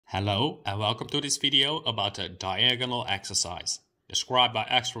Hello and welcome to this video about the diagonal exercise. Described by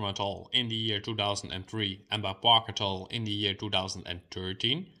Ekstrom et al. In the year 2003 and by Park et al. In the year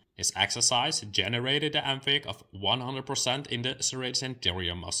 2013, this exercise generated an MVIC of 100% in the serratus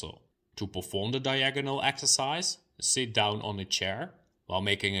anterior muscle. To perform the diagonal exercise, sit down on a chair while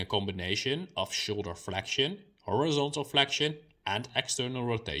making a combination of shoulder flexion, horizontal flexion and external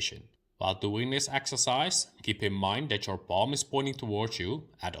rotation. While doing this exercise, keep in mind that your palm is pointing towards you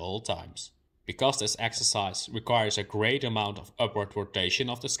at all times. Because this exercise requires a great amount of upward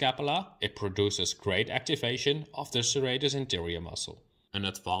rotation of the scapula, it produces great activation of the serratus anterior muscle. An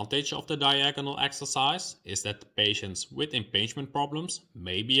advantage of the diagonal exercise is that patients with impingement problems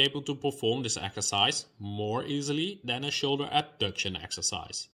may be able to perform this exercise more easily than a shoulder abduction exercise.